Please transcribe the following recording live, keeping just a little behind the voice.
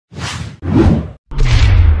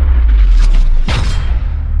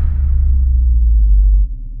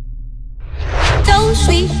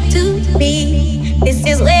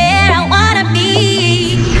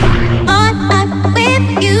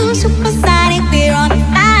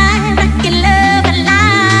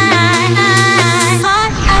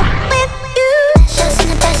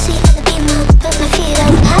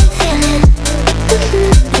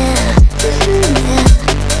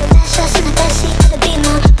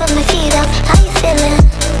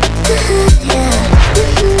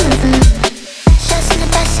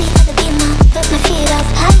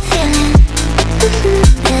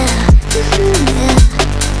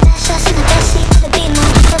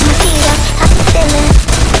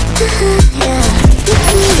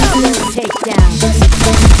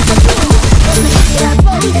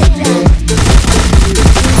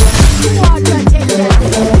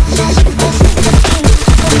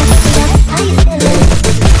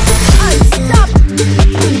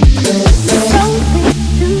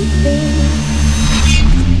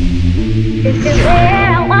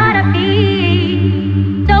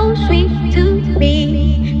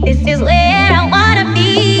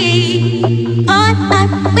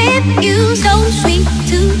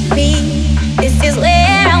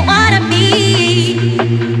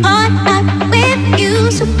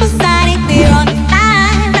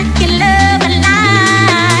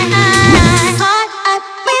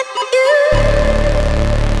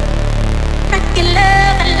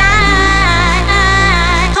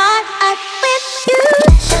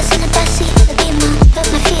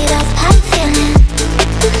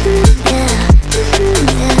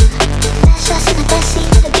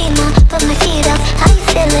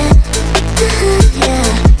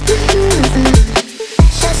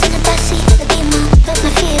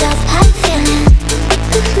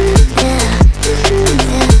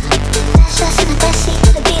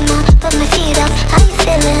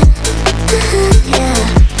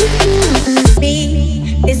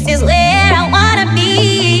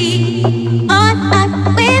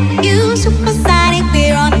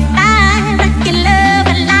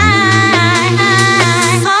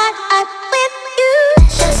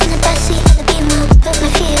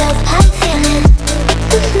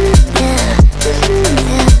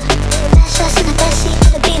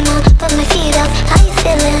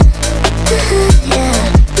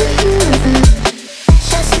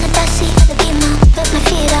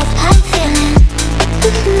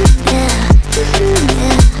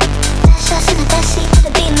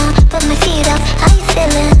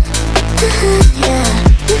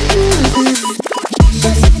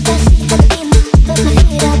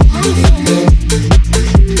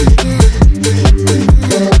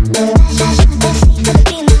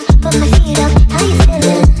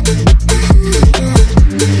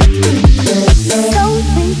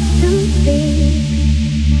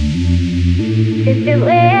is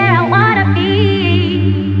where I wanna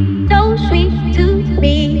be. So sweet to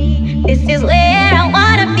me. This is where I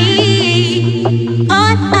wanna be.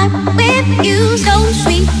 Caught up with you, so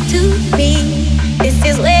sweet to me. This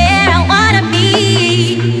is where I wanna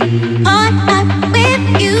be. Caught up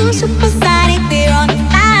with you, supersonic, we're on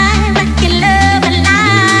fire, like your love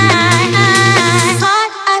alive.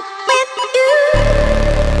 Caught up with you,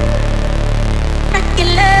 like your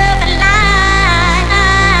love alive.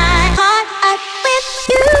 Caught up with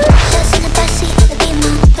you. Just in the backseat of the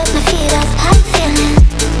Beamer, put my feet up, how you feeling?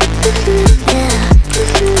 Yeah,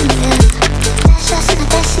 yeah. Just in the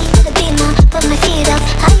backseat of the Beamer, put my feet up,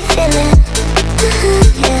 how you feeling?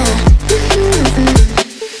 Yeah.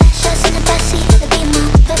 Just in the backseat of the Beamer,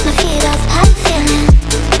 put my feet up, how you feeling?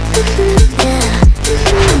 Yeah, yeah.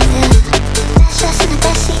 Just in the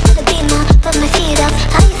backseat of the Beamer, put my feet up,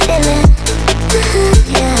 how you feeling?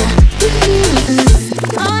 Yeah.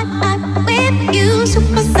 Caught up with you,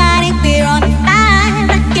 supersonic, we're on fire,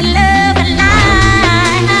 like your love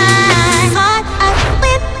alive. Caught up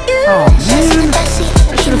with you. Oh man,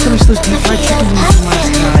 I should have finished those deep fried chicken wings from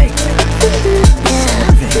last night.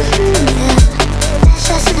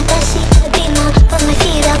 Just in the backseat of the Beamer, put my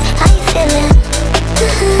feet up, how you feeling?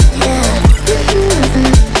 Yeah.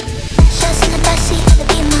 Just in the backseat of the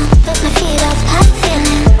Beamer, put my feet up, how you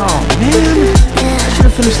feeling? Oh man, I should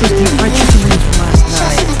have finished those deep fried chicken wings